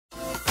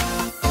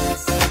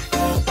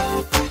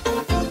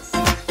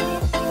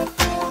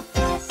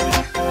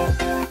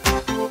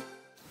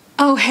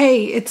Oh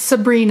hey, it's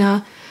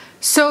Sabrina.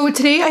 So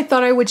today I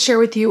thought I would share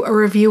with you a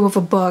review of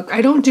a book.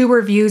 I don't do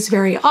reviews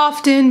very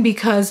often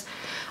because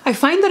I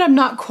find that I'm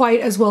not quite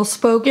as well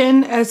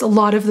spoken as a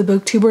lot of the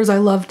booktubers I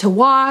love to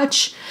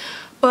watch,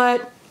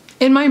 but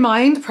in my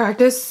mind,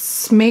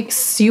 practice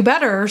makes you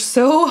better.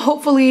 So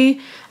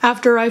hopefully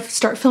after I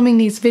start filming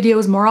these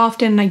videos more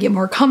often and I get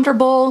more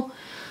comfortable,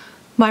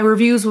 my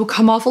reviews will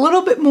come off a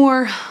little bit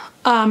more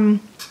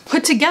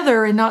put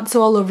together and not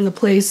so all over the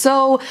place.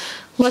 So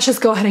let's just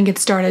go ahead and get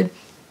started.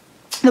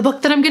 The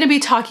book that I'm going to be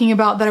talking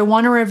about that I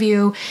want to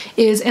review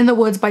is In the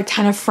Woods by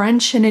Tana,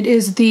 and it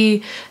is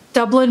the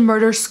Dublin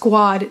Murder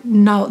Squad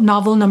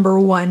novel number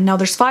 1. Now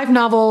there's 5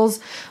 novels,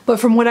 but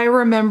from what I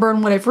remember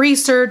and what I've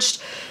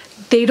researched,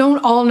 they don't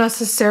all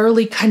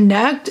necessarily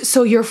connect,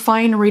 so you're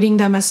fine reading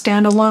them as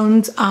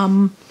standalones.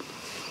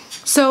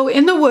 So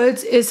In the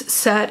Woods is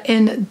set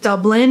in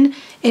Dublin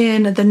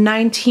in the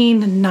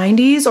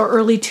 1990s or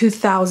early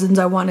 2000s,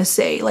 I want to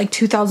say, like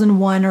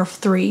 2001 or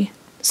 3,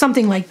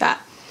 something like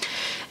that.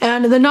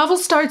 And the novel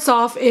starts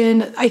off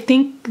in, I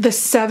think, the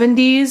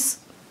 70s,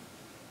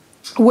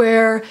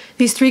 where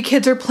these 3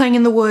 kids are playing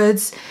in the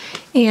woods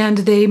and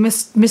they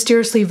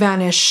mysteriously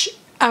vanish.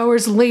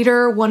 Hours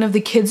later, one of the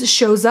kids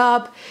shows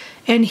up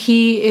and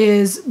he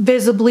is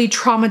visibly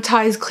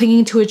traumatized,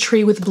 clinging to a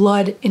tree with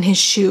blood in his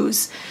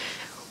shoes,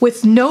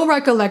 with no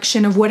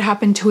recollection of what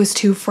happened to his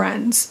 2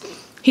 friends.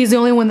 He's the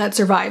only one that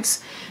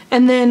survives.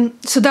 And then,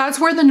 so that's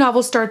where the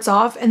novel starts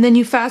off, and then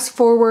you fast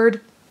forward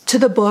to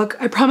the book.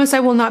 I promise I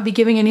will not be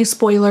giving any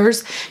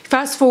spoilers.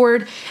 Fast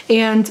forward,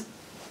 and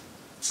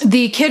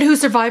the kid who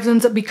survives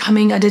ends up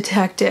becoming a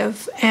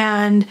detective.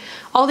 And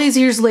all these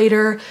years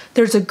later,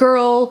 there's a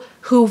girl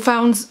who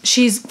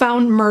she's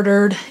found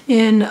murdered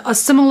in a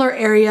similar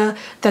area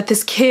that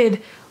this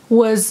kid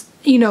was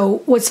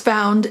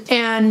found,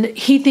 and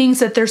he thinks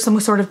that there's some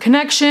sort of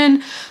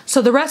connection.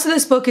 So the rest of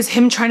this book is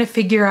him trying to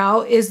figure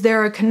out, is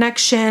there a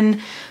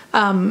connection?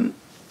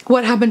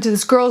 What happened to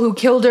this girl who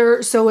killed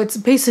her? So it's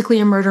basically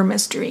a murder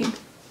mystery.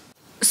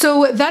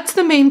 So that's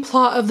the main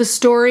plot of the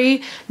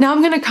story. Now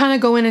I'm going to kind of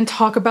go in and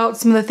talk about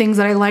some of the things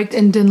that I liked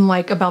and didn't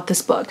like about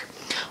this book.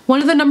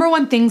 One of the number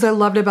 1 things I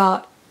loved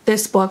about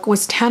this book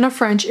was Tana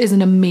is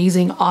an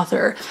amazing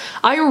author.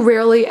 I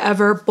rarely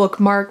ever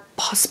bookmark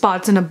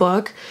spots in a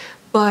book,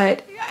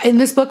 but in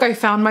this book I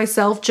found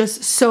myself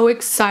just so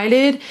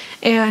excited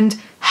and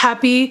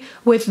happy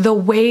with the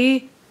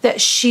way that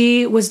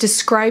she was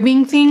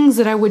describing things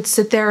that I would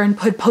sit there and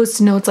put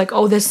post-it notes like,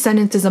 oh, this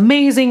sentence is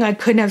amazing, I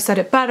couldn't have said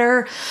it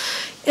better.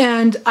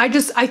 And I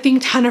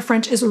think Tana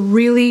is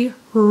really,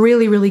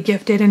 really, really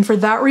gifted, and for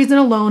that reason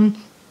alone,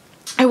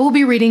 I will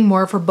be reading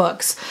more of her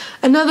books.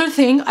 Another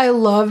thing I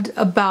loved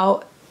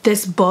about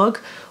this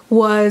book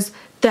was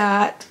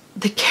that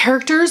the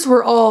characters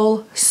were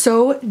all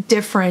so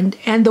different,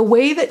 and the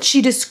way that she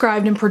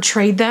described and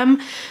portrayed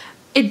them,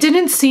 it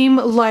didn't seem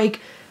like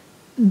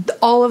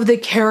all of the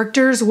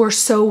characters were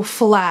so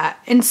flat.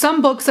 In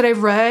some books that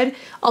I've read,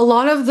 a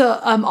lot of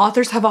the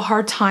authors have a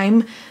hard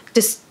time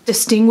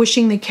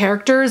distinguishing the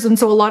characters, and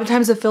so a lot of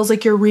times it feels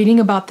like you're reading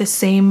about the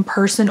same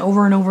person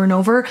over and over and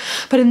over.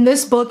 But in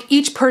this book,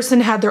 each person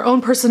had their own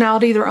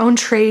personality, their own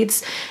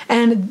traits,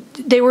 and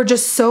they were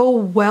just so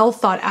well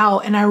thought out,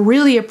 and I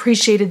really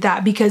appreciated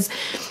that, because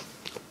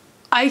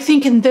I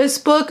think in this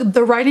book,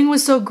 the writing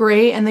was so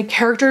great and the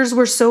characters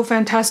were so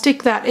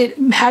fantastic that it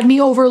had me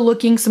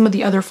overlooking some of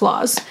the other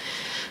flaws.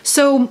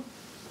 So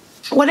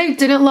what I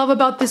didn't love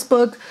about this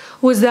book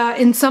was that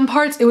in some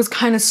parts it was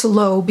kind of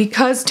slow,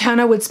 because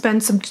Tana would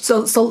spend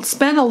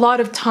a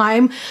lot of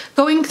time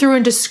going through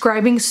and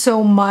describing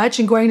so much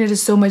and going into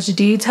so much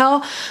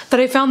detail that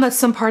I found that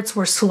some parts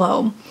were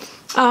slow.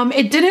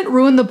 It didn't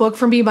ruin the book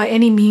for me by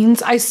any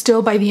means. I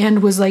still, by the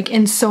end, was like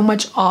in so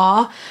much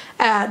awe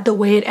at the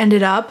way it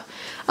ended up.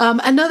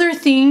 Another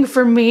thing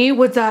for me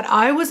was that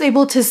I was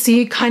able to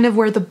see kind of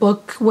where the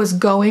book was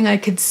going. I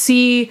could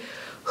see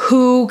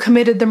who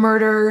committed the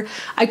murder.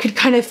 I could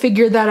kind of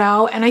figure that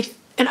out, and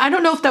I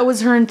don't know if that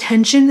was her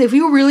intention. If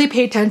you really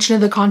pay attention to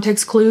the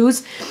context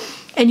clues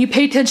and you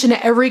pay attention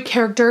to every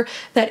character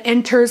that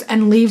enters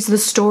and leaves the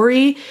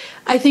story,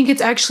 I think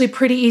it's actually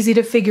pretty easy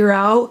to figure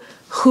out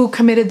who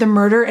committed the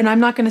murder. And I'm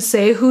not going to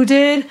say who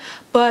did,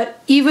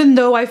 but even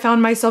though I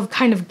found myself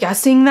kind of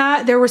guessing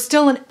that, there was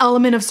still an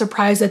element of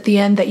surprise at the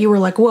end that you were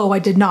like, whoa, I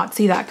did not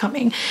see that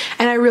coming.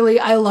 And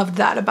I loved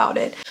that about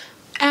it.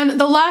 And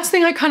the last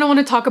thing I kind of want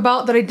to talk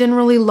about that I didn't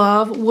really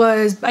love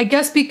was, I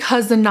guess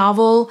because the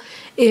novel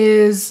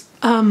is,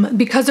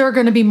 because there are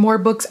going to be more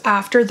books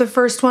after the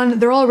first one,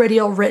 they're already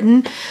all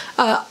written,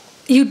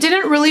 you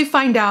didn't really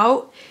find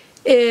out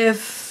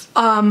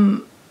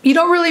you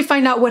don't really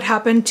find out what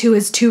happened to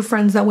his 2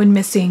 friends that went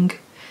missing.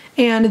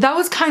 And that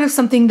was kind of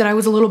something that I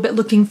was a little bit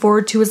looking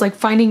forward to, is like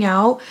finding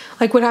out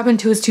like what happened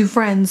to his 2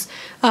 friends.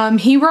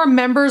 He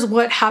remembers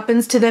what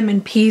happens to them in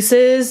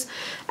pieces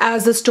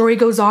as the story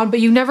goes on, but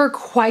you never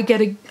quite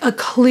get a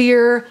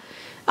clear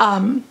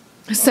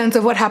sense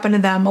of what happened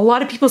to them. A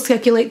lot of people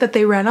speculate that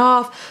they ran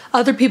off.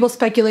 Other people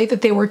speculate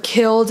that they were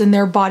killed and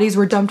their bodies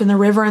were dumped in the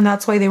river and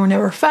that's why they were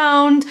never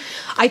found.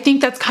 I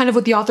think that's kind of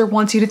what the author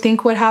wants you to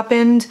think what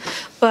happened.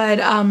 But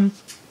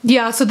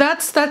yeah, so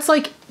that's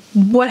like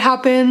what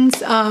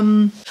happens.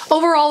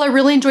 Overall, I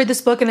really enjoyed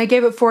this book and I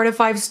gave it 4 out of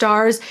 5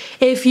 stars.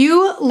 If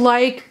you're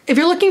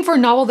looking for a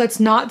novel that's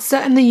not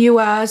set in the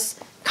US,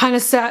 kind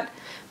of set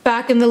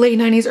back in the late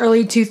 90s,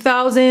 early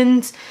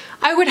 2000s,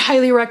 I would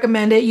highly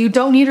recommend it. You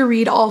don't need to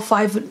read all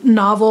 5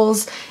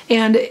 novels,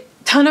 and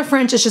Tana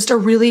French is just a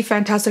really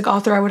fantastic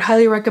author. I would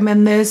highly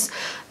recommend this.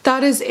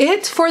 That is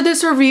it for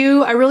this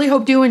review. I really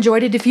hope you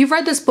enjoyed it. If you've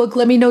read this book,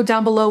 let me know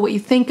down below what you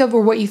think of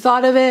or what you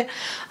thought of it.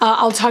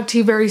 I'll talk to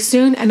you very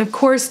soon, and of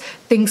course,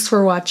 thanks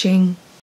for watching.